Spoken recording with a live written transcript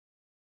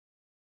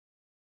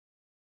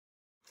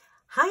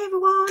Hi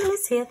everyone,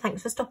 Liz here,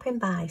 thanks for stopping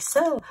by.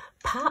 So,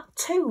 part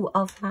 2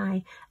 of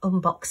my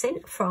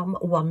unboxing from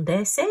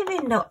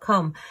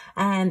OneDaySaving.com.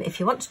 If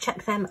you want to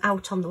check them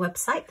out on the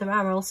website, there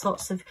are all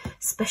sorts of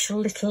special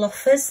little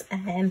offers.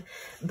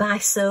 Buy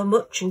so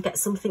much and get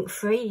something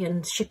free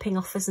and shipping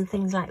offers and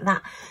things like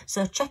that.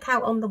 So check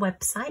out on the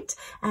website.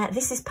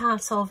 This is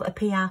part of a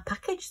PR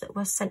package that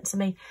was sent to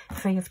me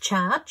free of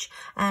charge.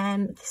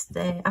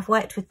 I've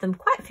worked with them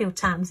quite a few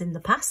times in the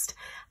past.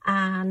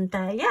 And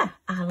yeah,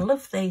 I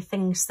love the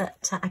things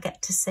that I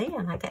get to see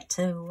and I get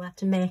to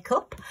make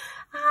up.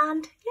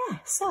 And yeah,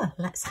 so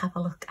let's have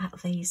a look at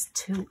these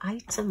 2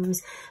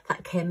 items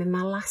that came in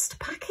my last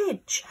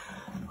package.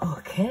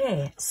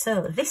 Okay,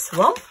 so this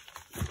one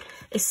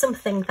is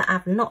something that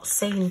I've not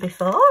seen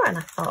before, and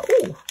I thought,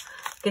 oh,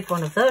 give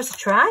one of those a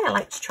try. I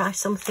like to try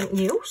something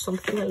new,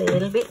 something a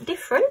little bit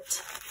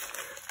different.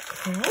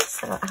 Okay,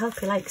 so I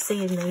hope you like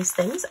seeing these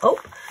things.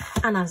 Oh,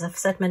 and as I've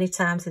said many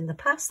times in the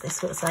past,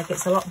 this looks like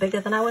it's a lot bigger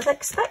than I was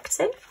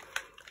expecting.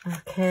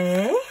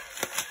 Okay,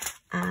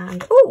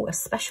 and oh, a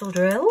special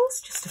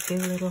drills, just a few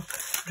little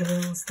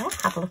drills there.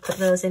 Have a look at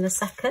those in a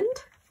second.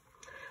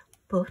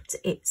 But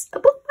it's a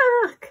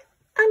bookmark,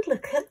 and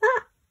look at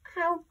that.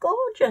 How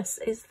gorgeous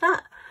is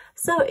that?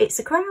 So it's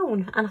a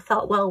crown, and I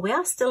thought, well, we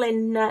are still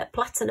in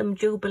Platinum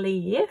Jubilee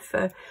year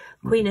for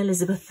Queen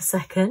Elizabeth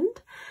II.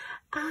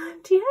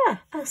 And yeah,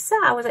 so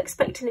I was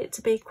expecting it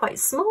to be quite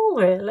small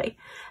really,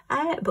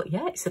 but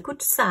yeah, it's a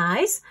good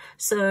size.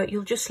 So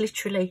you'll just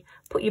literally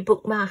put your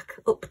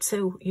bookmark up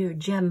to your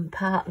gem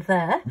part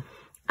there,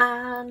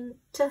 and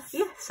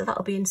yeah, so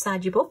that'll be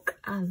inside your book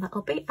and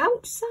that'll be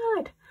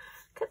outside.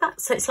 Look at that.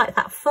 So it's like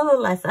that faux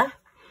leather.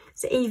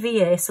 It's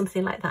EVA,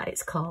 something like that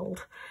it's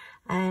called.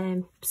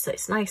 So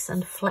it's nice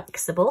and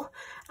flexible,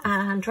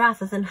 and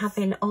rather than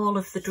having all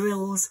of the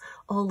drills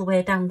all the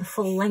way down the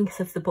full length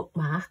of the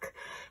bookmark,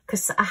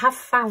 because I have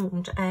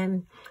found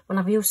when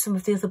I've used some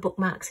of the other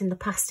bookmarks in the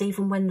past,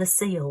 even when they're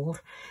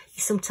sealed,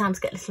 you sometimes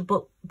get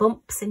little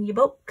bumps in your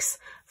books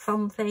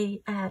from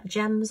the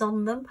gems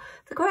on them.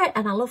 They're great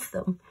and I love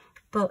them,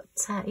 but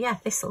yeah,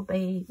 this will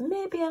be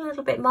maybe a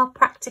little bit more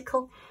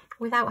practical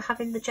without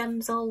having the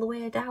gems all the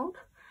way down.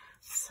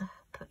 So,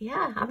 but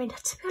yeah, I mean,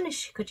 to be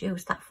honest, you could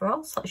use that for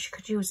all sorts. You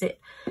could use it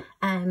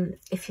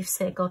if you've,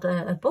 say, got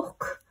a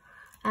book,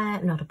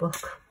 not a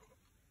book,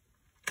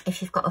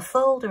 if you've got a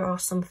folder or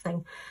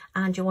something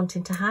and you're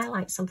wanting to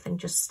highlight something,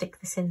 just stick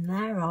this in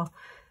there. Or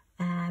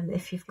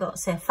if you've got,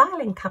 say, a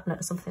filing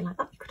cabinet or something like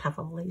that, you could have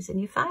all these in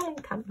your filing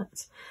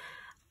cabinets.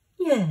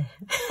 Yeah.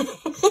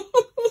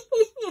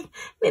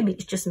 Maybe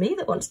it's just me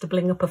that wants to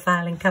bling up a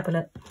filing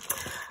cabinet.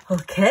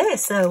 Okay,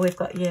 so we've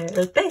got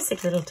your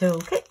basic little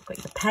toolkit. You've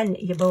got your pen,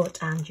 your boat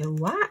and your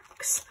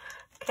wax.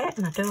 Okay,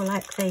 and I do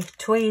like the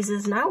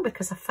tweezers now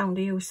because I found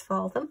a use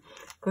for them.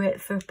 Great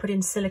for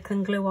putting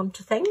silicone glue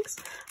onto things.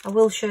 I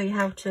will show you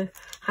how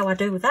I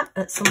do that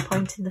at some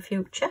point in the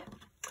future.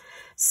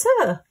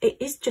 So it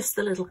is just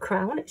the little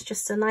crown. It's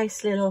just a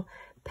nice little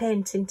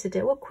painting to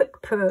do, a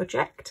quick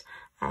project.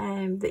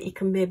 That you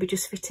can maybe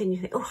just fit in.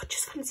 You think, oh, I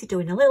just fancy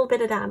doing a little bit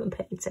of diamond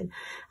painting.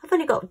 I've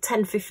only got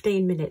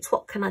 10-15 minutes.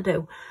 What can I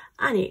do?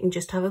 And you can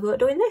just have a go at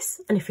doing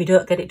this. And if you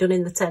don't get it done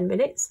in the 10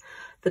 minutes,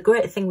 the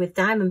great thing with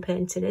diamond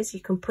painting is you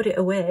can put it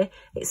away.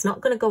 It's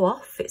not going to go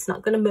off. It's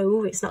not going to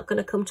move. It's not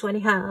going to come to any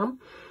harm.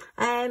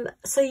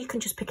 So you can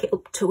just pick it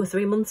up 2 or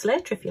 3 months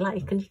later if you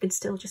like, and you can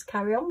still just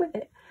carry on with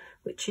it,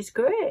 which is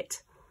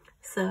great.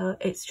 So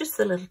it's just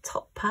the little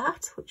top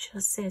part, which I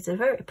say is a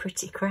very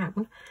pretty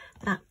crown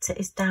that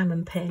is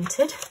diamond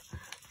painted.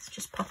 Let's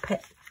just pop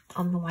it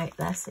on the white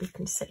there so you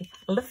can see.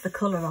 I love the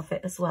colour of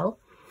it as well.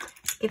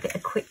 Give it a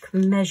quick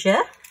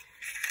measure.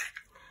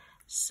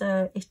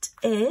 So it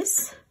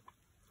is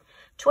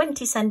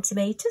 20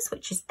 centimetres,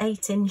 which is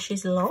 8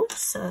 inches long,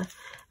 so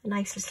a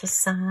nice little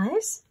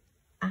size.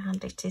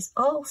 And it is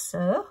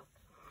also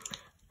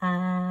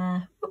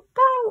about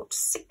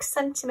 6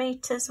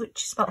 centimetres,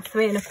 which is about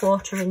 3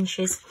 1/4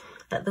 inches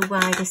at the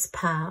widest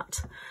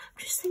part. I'm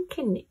just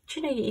thinking, do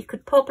you know, you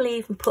could probably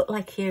even put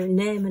like your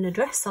name and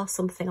address or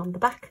something on the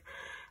back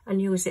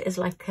and use it as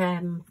like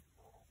a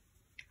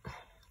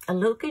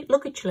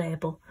luggage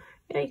label.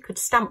 You know, you could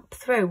stamp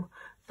through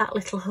that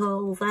little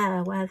hole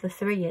there where the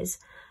 3 is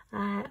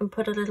and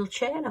put a little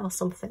chain or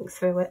something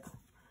through it.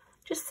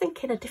 Just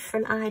thinking of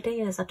different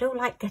ideas. I do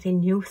like getting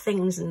new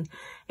things, and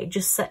it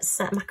just sets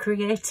my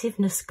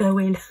creativeness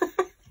going.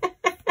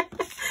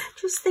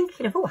 Just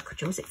thinking of, oh, I could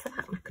use it for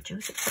that, and I could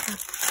use it for that.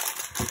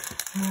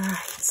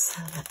 Right,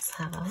 so let's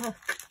have a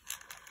look.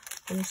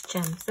 These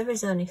gems, there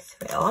is only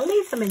 3. Oh, I'll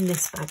leave them in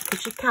this bag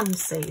because you can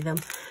see them.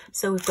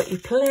 So we've got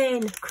your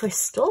plain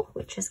crystal,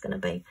 which is going to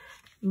be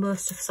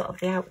most of sort of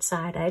the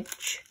outside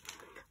edge.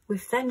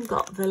 We've then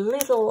got the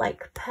little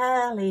like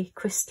pearly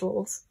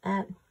crystals,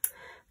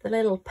 the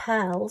little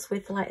pearls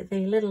with like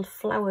the little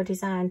flower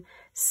design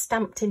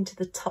stamped into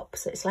the top.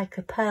 So it's like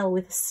a pearl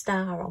with a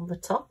star on the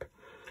top.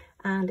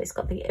 And it's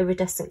got the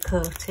iridescent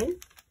coating.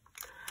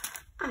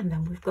 And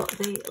then we've got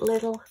the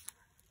little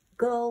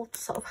gold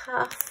sort of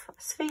half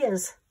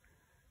spheres.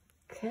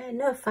 Okay,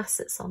 no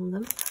facets on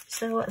them.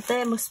 So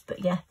they must be,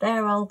 yeah,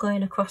 they're all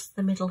going across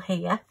the middle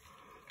here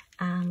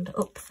and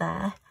up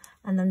there.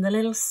 And then the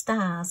little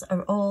stars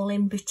are all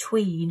in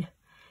between,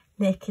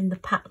 making the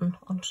pattern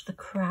onto the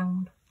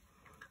crown.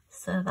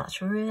 So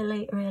that's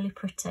really, really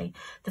pretty.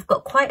 They've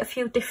got quite a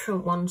few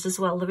different ones as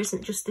well. There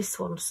isn't just this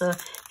one. So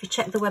if you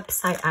check the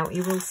website out,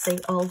 you will see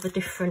all the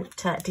different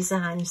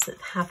designs that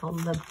they have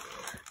on them.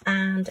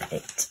 And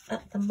it,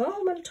 at the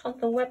moment on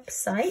the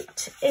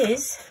website,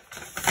 is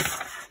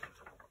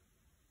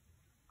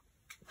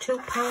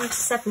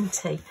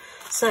 £2.70.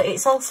 So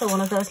it's also one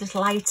of those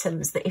little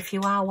items that if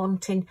you are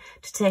wanting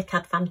to take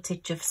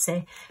advantage of,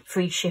 say,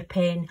 free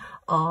shipping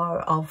or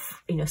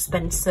of, you know,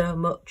 spend so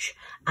much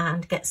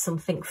and get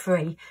something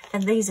free,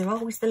 then these are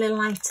always the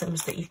little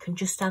items that you can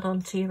just add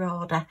on to your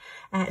order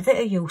that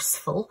are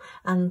useful,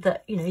 and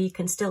that, you know, you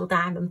can still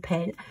diamond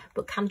paint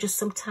but can just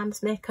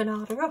sometimes make an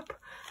order up.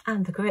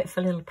 And they're great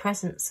for little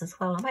presents as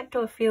well. I might do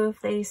a few of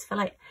these for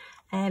like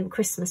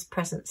Christmas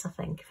presents, I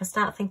think. If I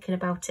start thinking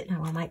about it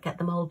now, I might get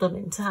them all done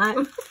in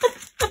time.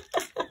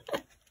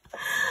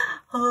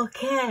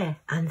 Okay,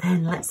 and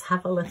then let's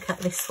have a look at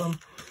this one.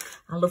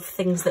 I love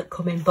things that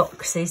come in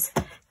boxes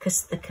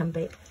because there can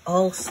be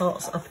all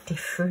sorts of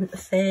different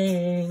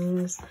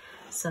things.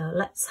 So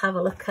let's have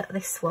a look at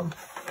this one.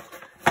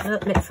 I'll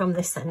open it from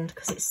this end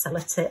because it's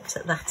sellotaped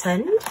at that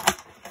end.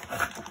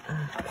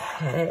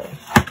 Okay.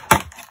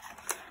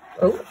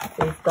 Oh,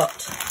 we've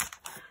got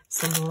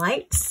some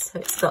lights. So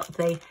it's got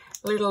the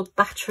little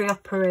battery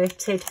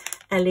operated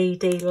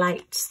LED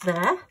lights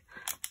there,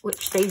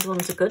 which these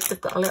ones are good. They've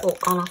got a little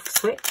on-off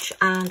switch,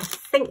 and I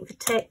think they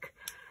take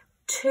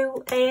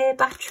 2 AA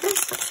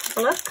batteries. Let's have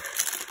a look.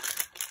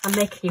 I'm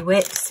making you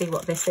wait to see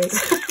what this is.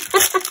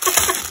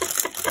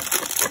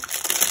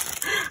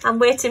 I'm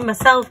waiting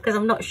myself because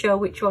I'm not sure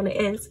which one it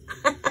is.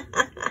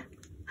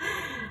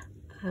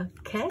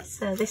 Okay,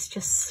 so this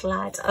just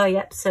slides. Oh,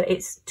 yep, so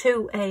it's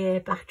 2 AA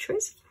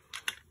batteries,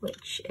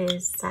 which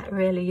is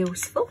really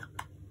useful.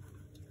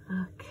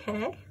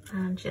 Okay,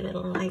 and your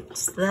little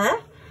lights there.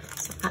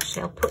 So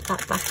actually, I'll put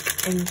that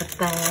back in the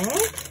bag.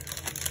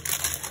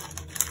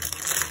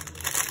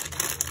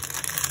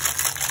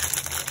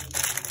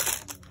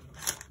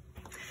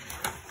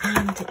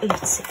 And it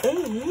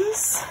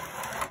is...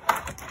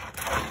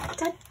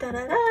 Da, da,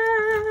 da, da.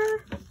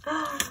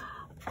 Oh,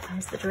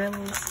 there's the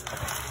drills.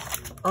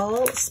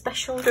 All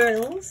special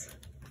drills.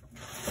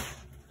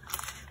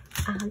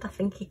 And I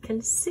think you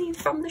can see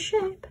from the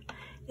shape,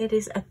 it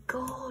is a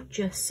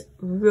gorgeous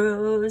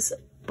rose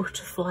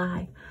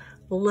butterfly.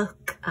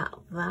 Look at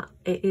that,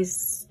 it is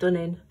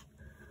stunning.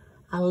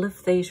 I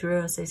love these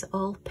roses,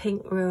 all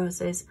pink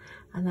roses,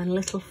 and then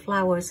little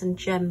flowers and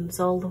gems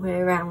all the way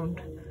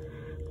around.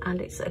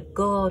 And it's a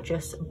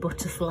gorgeous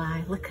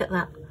butterfly. Look at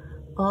that,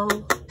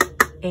 all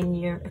in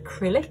your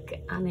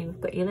acrylic, and then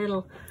you've got your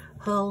little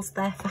holes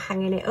there for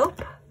hanging it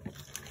up.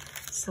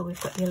 So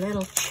we've got your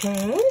little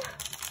chain.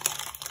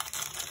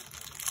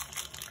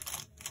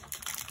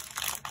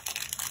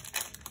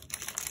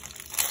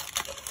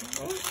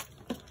 Okay.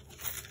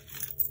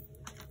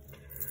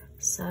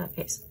 So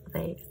it's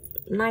the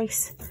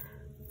nice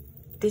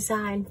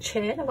design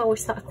chain. I've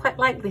always thought I quite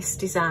like this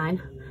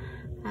design.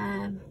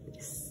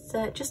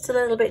 It's just a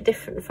little bit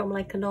different from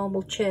like a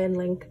normal chain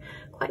link.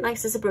 Quite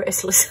nice as a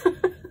bracelet.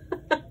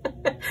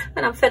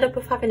 When I'm fed up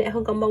of having it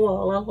hung on my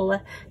wall,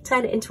 I'll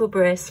turn it into a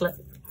bracelet.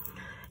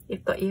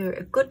 You've got your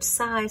good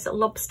size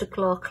lobster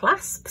claw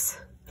clasps.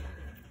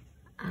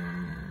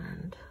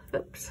 And,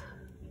 oops.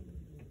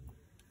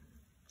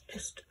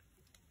 Just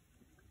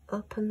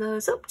open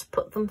those up to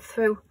put them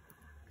through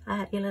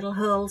your little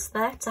holes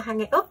there to hang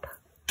it up.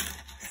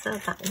 So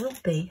that will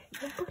be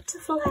your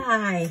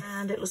butterfly.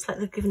 And it looks like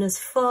they've given us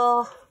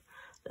 4,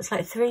 it's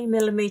like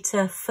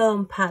 3mm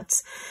foam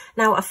pads.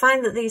 Now I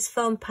find that these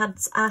foam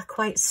pads are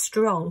quite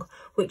strong,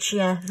 which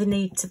yeah, they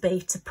need to be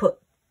to put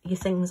your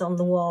things on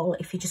the wall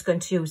if you're just going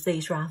to use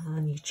these rather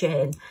than your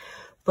chain.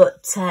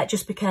 But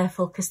just be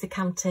careful because they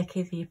can take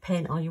either your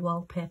paint or your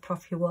wallpaper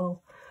off your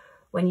wall.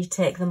 When you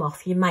take them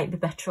off, you might be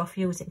better off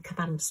using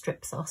command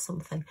strips or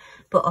something.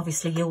 But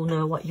obviously you'll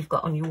know what you've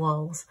got on your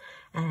walls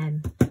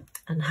and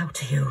how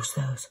to use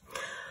those.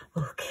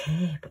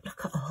 Okay, but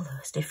look at all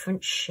those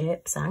different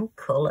shapes and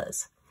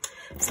colours.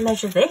 Let's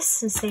measure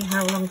this and see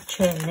how long the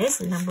chain is,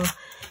 and then we'll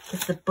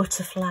give the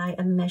butterfly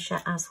a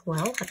measure as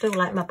well. I do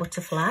like my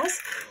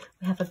butterflies.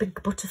 We have a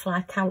big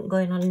butterfly count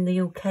going on in the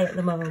UK at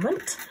the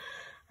moment.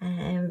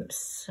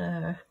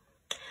 So,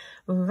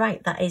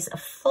 right, that is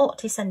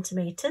 40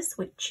 centimetres,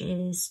 which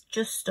is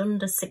just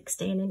under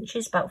 16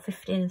 inches, about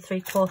 15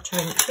 3/4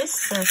 inches.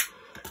 So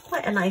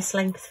quite a nice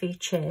length for your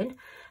chain.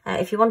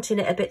 If you're wanting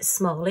it a bit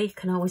smaller, you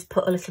can always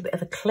put a little bit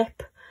of a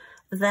clip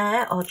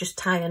there, or just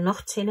tie a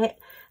knot in it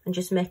and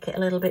just make it a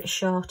little bit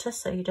shorter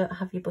so you don't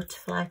have your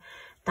butterfly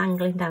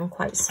dangling down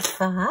quite so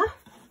far.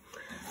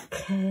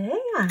 Okay,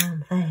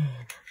 and then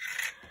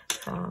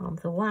from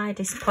the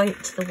widest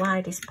point to the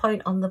widest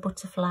point on the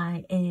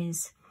butterfly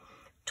is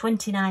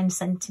 29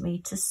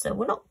 centimetres, so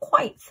we're not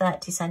quite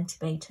 30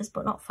 centimetres,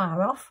 but not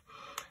far off,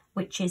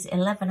 which is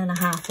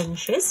 11.5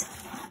 inches.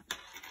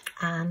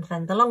 and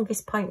then the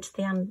longest point to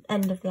the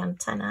end of the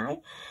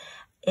antennae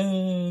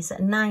is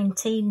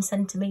 19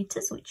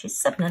 centimetres, which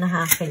is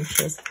 7.5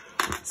 inches.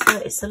 So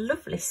it's a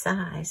lovely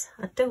size.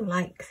 I do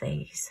like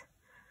these.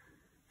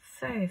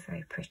 Very,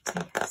 very pretty.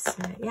 So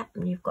yeah,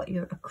 and you've got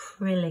your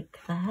acrylic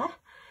there.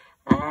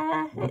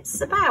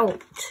 It's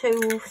about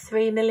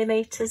 2-3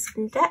 millimetres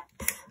in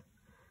depth.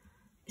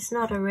 It's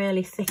not a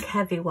really thick,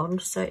 heavy one,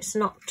 so it's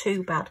not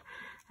too bad.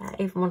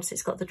 Even once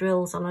it's got the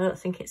drills on, I don't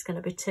think it's going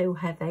to be too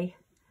heavy.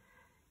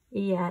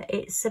 Yeah,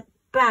 it's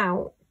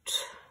about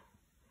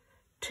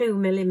 2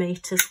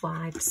 millimetres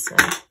wide, so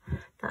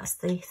that's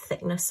the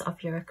thickness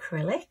of your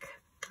acrylic.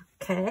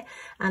 Okay,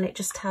 and it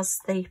just has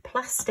the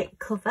plastic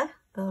cover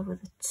over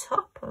the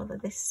top, over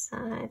this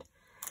side.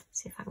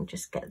 See if I can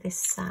just get this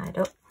side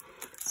up.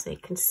 So you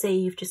can see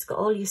you've just got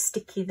all your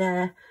sticky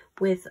there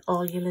with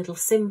all your little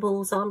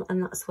symbols on,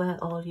 and that's where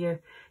all your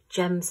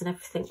gems and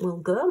everything will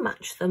go.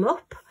 Match them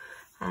up.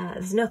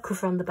 There's no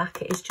cover on the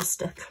back, it is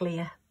just a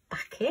clear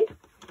backing.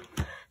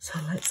 So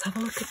let's have a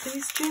look at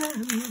these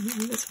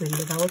gems. We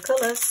love our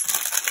colours.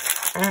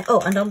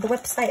 Oh, and on the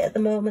website at the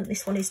moment,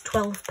 this one is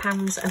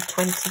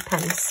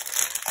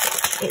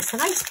 £12.20. It's a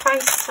nice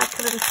price, like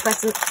a little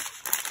present.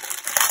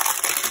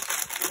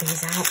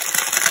 These out.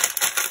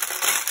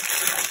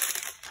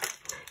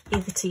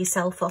 Either to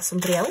yourself or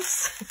somebody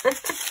else.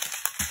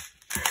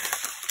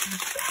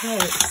 Okay,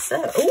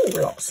 so, oh,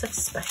 lots of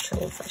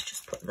specials. Let's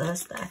just put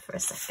those there for a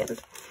second.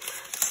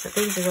 So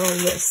these are all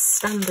your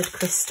standard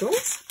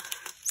crystals.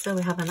 So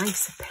we have a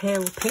nice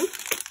pale pink,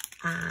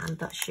 and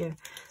that's your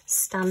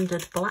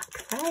standard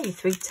black there, your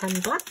 310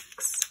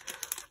 blacks.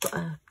 We've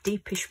got a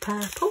deepish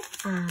purple,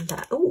 and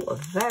a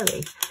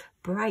very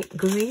bright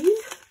green,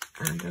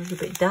 and a little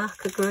bit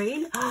darker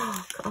green. Oh,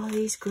 look at all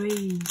these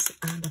greens,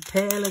 and a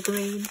paler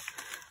green,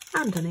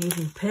 and an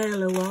even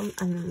paler one,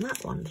 and then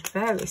that one's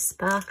very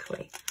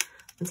sparkly.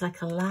 It's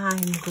like a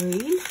lime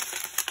green,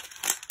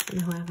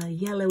 and we have a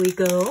yellowy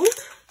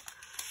gold,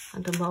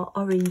 and a more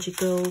orangey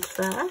gold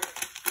there,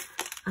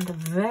 and a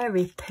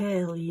very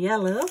pale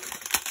yellow,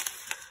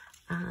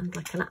 and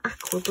like an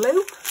aqua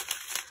blue,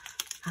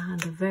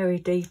 and a very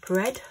deep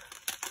red,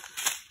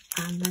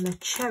 and then a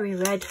cherry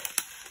red,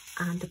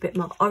 and a bit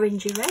more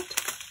orangey red,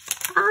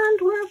 and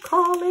we're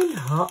calling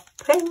hot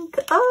pink.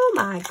 Oh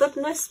my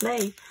goodness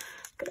me,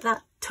 look at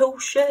that, 2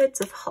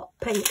 shades of hot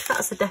pink.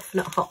 That's a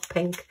definite hot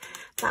pink.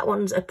 That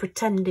one's a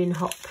pretending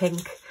hot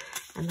pink,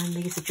 and then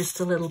these are just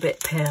a little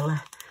bit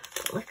paler.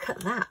 But look at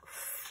that,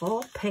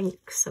 4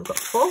 pinks. So we've got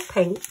 4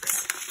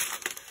 pinks,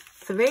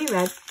 3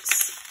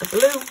 reds, a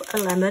blue, a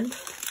lemon.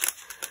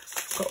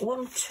 We've got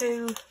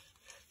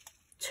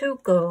 2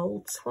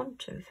 golds, 1,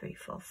 2, 3,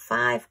 4,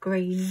 5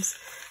 greens,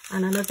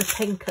 and another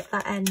pink at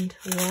that end.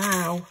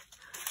 Wow.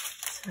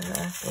 So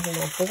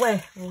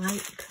lovely,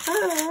 like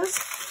those.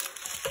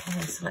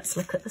 Okay, so let's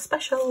look at the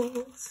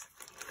specials.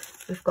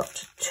 We've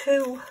got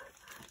 2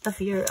 of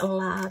your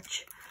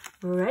large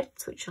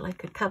reds, which are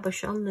like a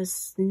cabochon.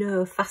 There's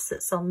no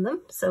facets on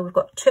them, so we've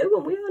got 2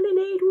 and we only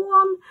need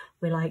 1.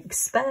 We like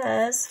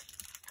spares.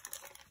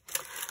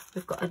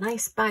 We've got a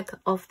nice bag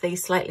of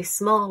these slightly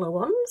smaller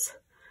ones,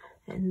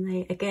 and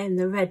they, again,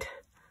 the red,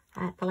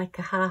 they're like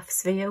a half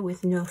sphere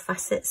with no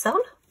facets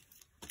on.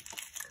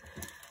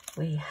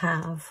 We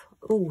have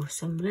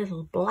some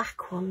little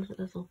black ones,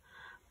 little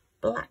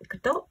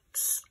black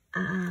dots,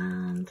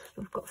 and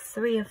we've got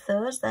 3 of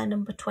those. They're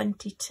number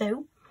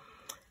 22.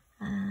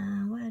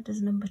 Where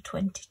does number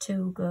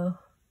 22 go?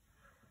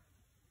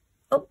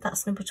 Oh,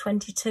 that's number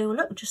 22.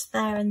 Look, just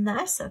there and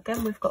there. So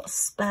again, we've got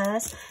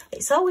spares.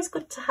 It's always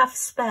good to have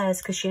spares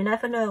because you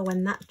never know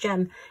when that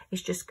gem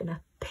is just going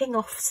to ping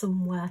off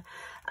somewhere,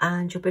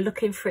 and you'll be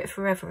looking for it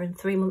forever, and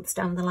 3 months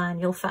down the line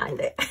you'll find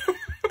it.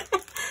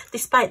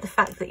 Despite the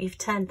fact that you've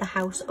turned the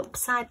house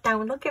upside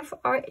down looking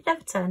for it, it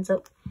never turns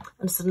up,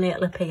 and suddenly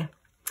it'll appear.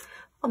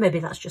 Or maybe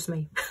that's just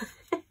me.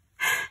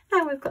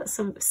 Now we've got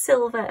some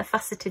silver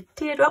faceted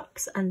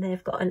teardrops, and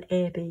they've got an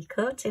AB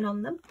coating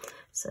on them.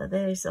 So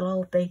these will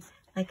all be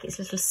like its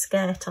little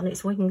skirt on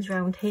its wings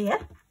round here.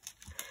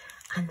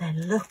 And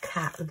then look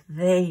at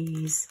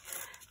these.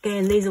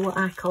 Again, these are what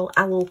I call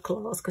owl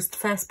claws, because the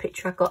first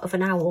picture I got of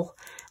an owl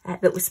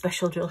that was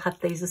special drill had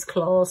these as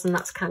claws, and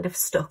that's kind of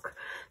stuck.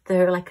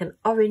 They're like an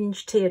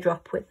orange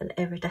teardrop with an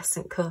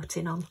iridescent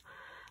coating on,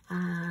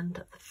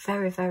 and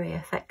very, very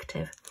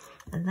effective.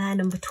 And they're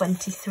number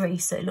 23,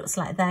 so it looks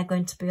like they're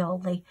going to be all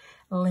the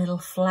little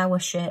flower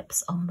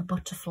shapes on the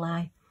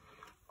butterfly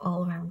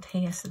all around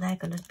here, so they're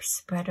going to be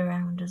spread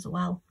around as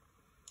well.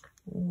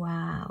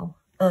 Wow.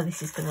 Oh,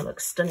 this is going to look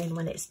stunning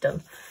when it's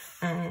done,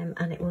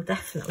 and it will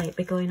definitely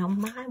be going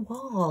on my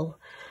wall,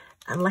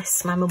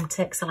 unless my mum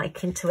takes a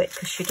liking to it,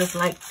 because she does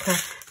like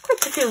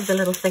quite a few of the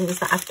little things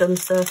that I've done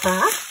so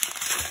far.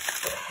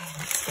 Okay,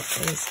 let's get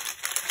these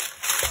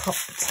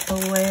popped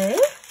away.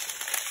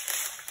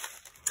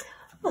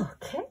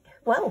 Okay,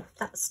 Well,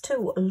 that's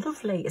 2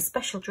 lovely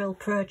special drill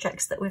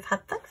projects that we've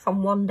had then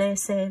from One Day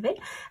Saving.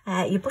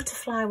 Your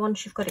butterfly,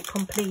 once you've got it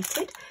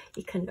completed,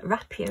 you can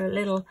wrap your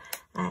little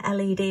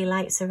LED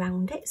lights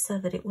around it so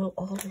that it will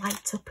all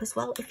light up as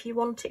well if you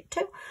want it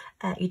to.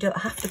 You don't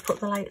have to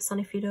put the lights on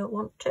if you don't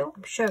want to.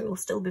 I'm sure it will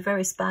still be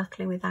very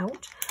sparkly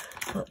without.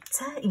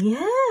 But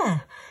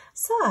yeah,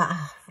 so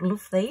I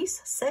love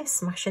these. Say,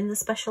 smashing the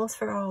specials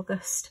for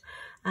August.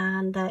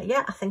 And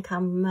yeah, I think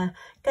I'm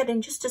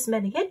getting just as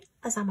many in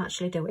as I'm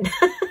actually doing.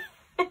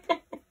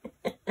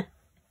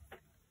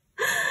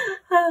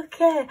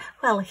 Okay,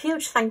 well, a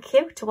huge thank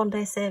you to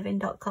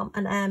OneDaySaving.com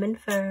and Ermin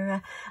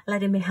for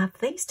letting me have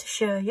these to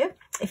show you.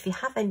 If you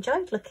have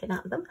enjoyed looking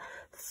at them,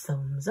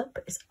 thumbs up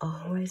is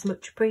always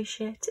much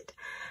appreciated.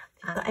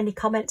 Got any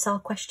comments or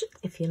questions,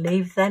 if you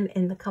leave them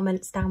in the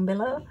comments down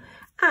below.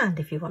 And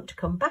if you want to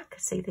come back,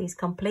 see these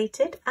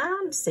completed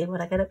and see what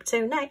I get up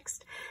to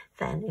next,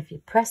 then if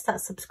you press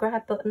that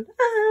subscribe button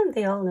and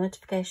the all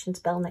notifications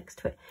bell next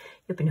to it,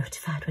 you'll be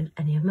notified when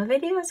any of my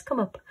videos come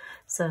up.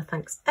 So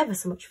thanks ever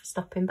so much for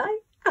stopping by,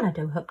 and I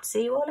do hope to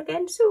see you all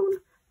again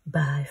soon.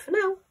 Bye for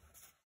now.